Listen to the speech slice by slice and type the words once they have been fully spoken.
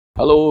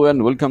Hello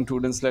and welcome to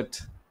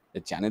Woodslet, a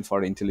channel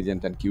for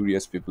intelligent and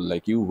curious people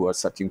like you who are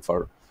searching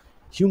for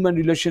human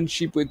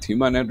relationship with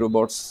human and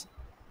robots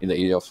in the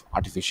age of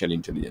artificial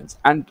intelligence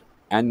and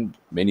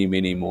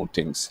many more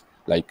things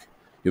like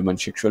human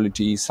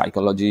sexuality,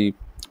 psychology,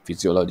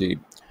 physiology,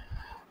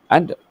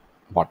 and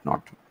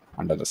whatnot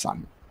under the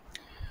sun.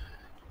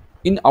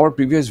 In our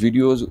previous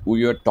videos,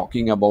 we were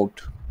talking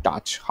about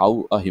touch,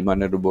 how a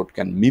human and robot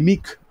can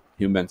mimic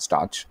human's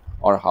touch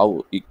or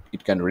how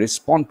it can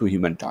respond to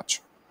human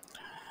touch.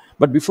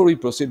 But before we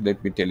proceed,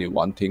 let me tell you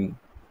one thing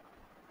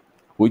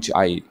which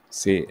I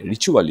say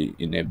ritually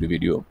in every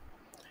video.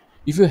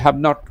 If you have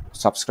not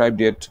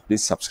subscribed yet,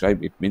 please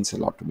subscribe. It means a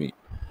lot to me.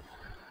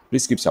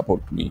 Please keep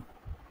supporting me.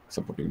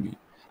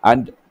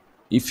 And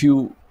if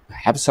you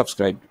have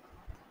subscribed,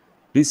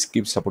 please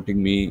keep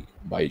supporting me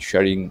by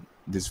sharing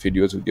these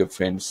videos with your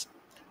friends,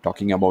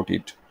 talking about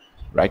it,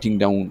 writing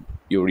down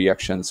your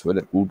reactions,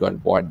 whether good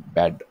or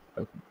bad.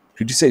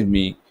 Criticize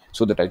me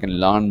so that I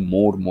can learn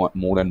more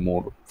and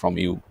more from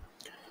you,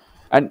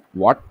 and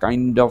what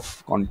kind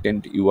of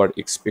content you are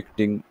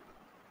expecting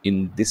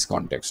in this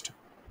context,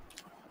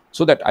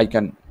 so that I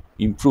can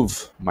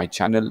improve my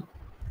channel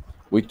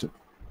with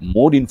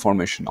more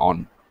information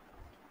on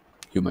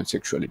human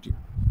sexuality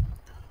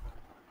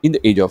in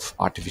the age of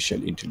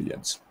artificial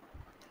intelligence.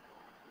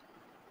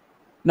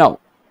 Now,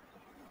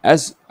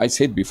 as I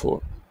said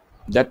before,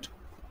 that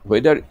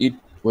whether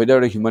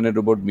a human and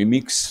robot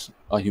mimics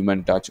a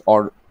human touch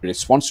or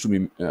responds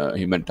to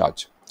human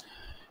touch,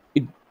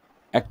 it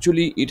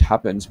it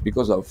happens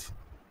because of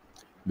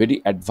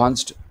very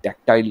advanced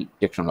tactile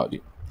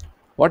technology.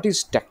 What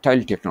is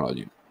tactile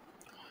technology?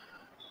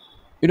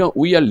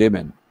 We are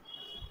laymen,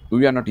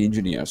 we are not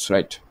engineers,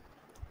 right?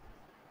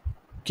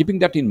 Keeping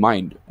that in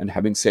mind and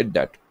having said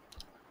that,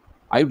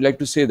 I would like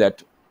to say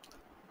that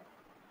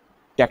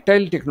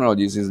tactile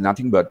technologies is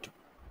nothing but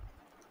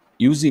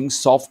using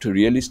soft,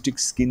 realistic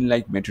skin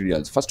like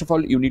materials. First of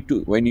all, you need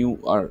to, when you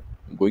are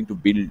going to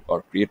build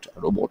or create a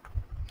robot,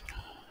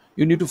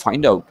 you need to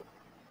find out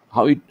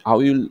how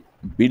you'll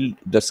build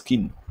the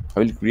skin,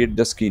 how you'll create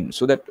the skin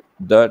so that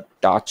the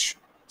touch,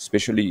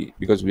 especially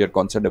because we are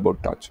concerned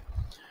about touch,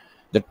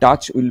 the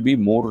touch will be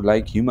more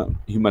like human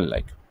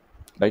like,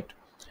 right?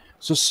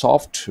 So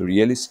soft,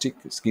 realistic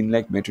skin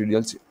like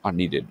materials are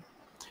needed.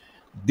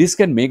 This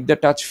can make the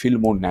touch feel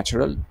more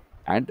natural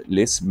and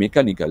less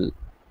mechanical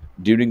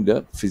during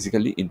the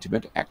physically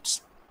intimate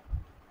acts.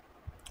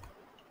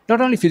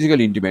 Not only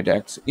physically intimate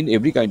acts, in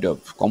every kind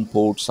of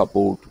comfort,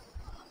 support,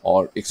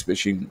 or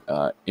expressing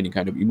any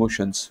kind of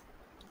emotions.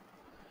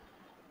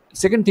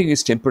 Second thing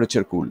is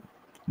temperature cool.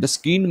 The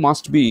skin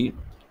must be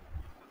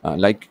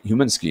like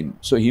human skin.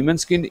 So human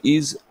skin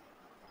is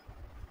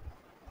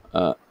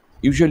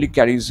usually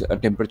carries a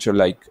temperature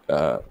like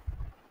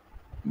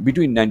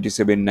between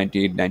 97,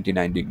 98,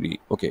 99 degree,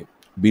 okay,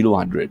 below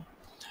 100.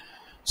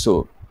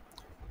 So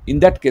in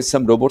that case,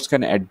 some robots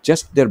can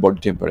adjust their body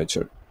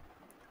temperature,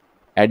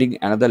 adding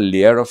another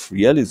layer of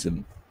realism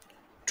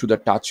to the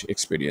touch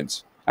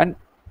experience. And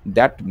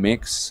that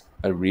makes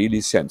a really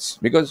sense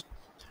because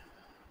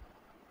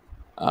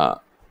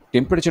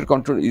temperature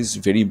control is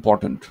very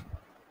important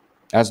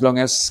as long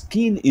as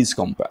skin is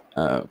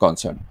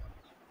concerned,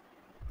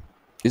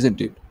 isn't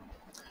it?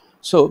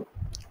 So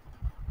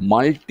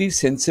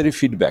multi-sensory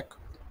feedback,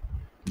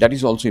 that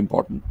is also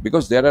important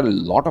because there are a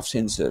lot of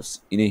sensors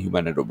in a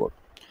humanoid robot,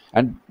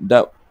 and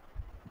the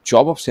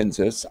job of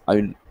sensors, I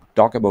will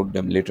talk about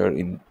them later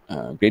in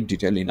great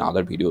detail in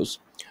other videos.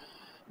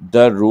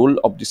 The role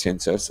of the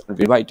sensors are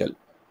very vital.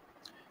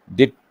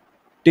 They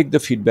take the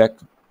feedback,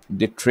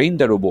 they train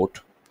the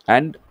robot,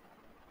 and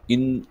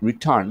in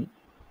return,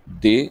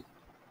 they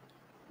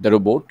the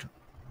robot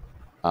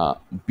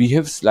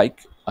behaves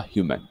like a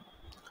human.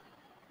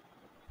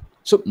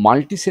 So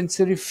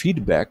multisensory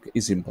feedback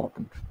is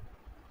important.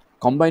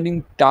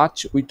 Combining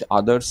touch with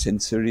other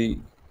sensory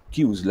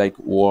cues like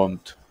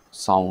warmth,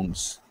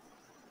 sounds,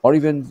 or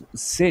even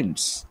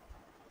scents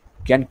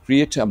can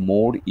create a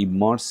more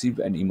immersive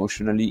and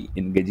emotionally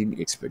engaging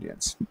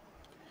experience.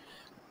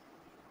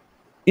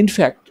 In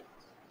fact,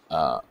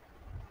 when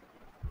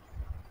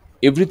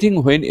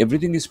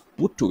everything is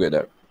put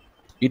together,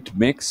 it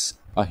makes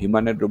a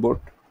humanoid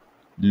robot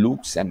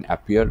looks and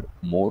appear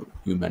more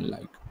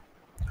human-like,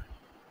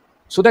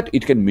 so that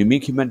it can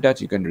mimic human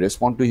touch, it can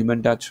respond to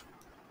human touch.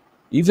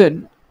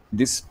 Even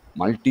this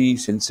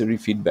multi-sensory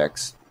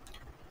feedbacks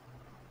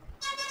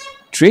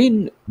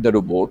train the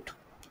robot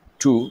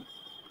to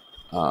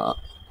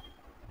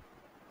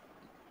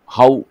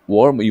how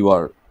warm you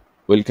are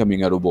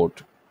welcoming a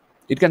robot.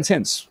 It can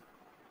sense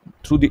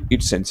through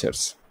its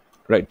sensors,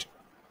 right?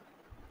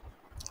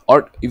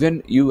 Or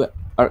even you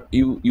have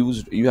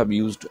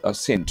used a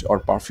scent or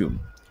perfume,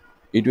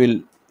 it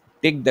will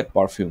take that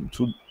perfume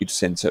through its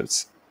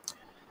sensors,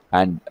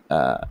 and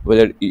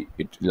whether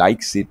it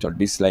likes it or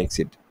dislikes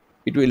it,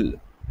 it will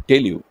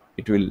tell you,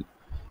 it will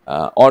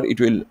or it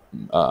will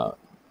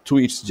through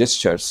its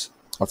gestures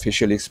or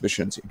facial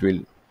expressions, it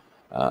will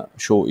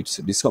show its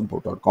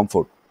discomfort or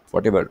comfort,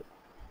 whatever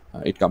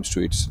it comes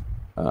to its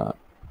uh,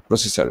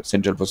 processor,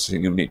 central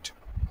processing unit.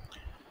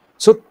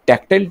 So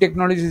tactile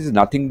technology is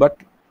nothing but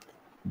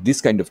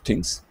this kind of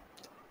things.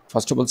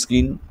 First of all,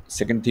 skin.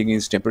 Second thing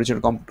is temperature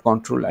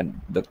control,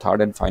 and the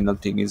third and final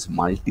thing is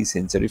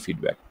multi-sensory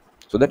feedback,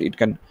 so that it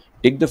can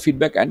take the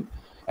feedback and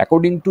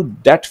according to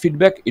that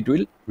feedback it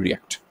will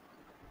react.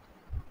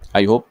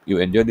 I hope you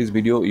enjoy this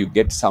video. You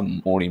get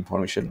some more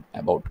information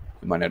about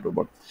human and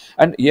robot,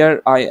 and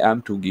here I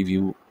am to give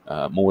you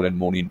more and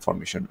more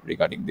information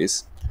regarding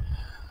this.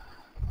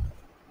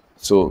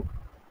 So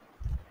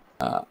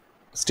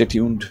stay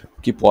tuned,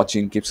 keep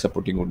watching, keep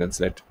supporting Wooden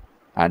Slet,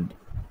 and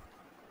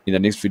in the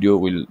next video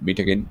we'll meet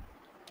again.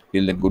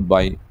 Till then,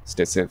 goodbye,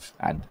 stay safe,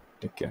 and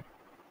take care.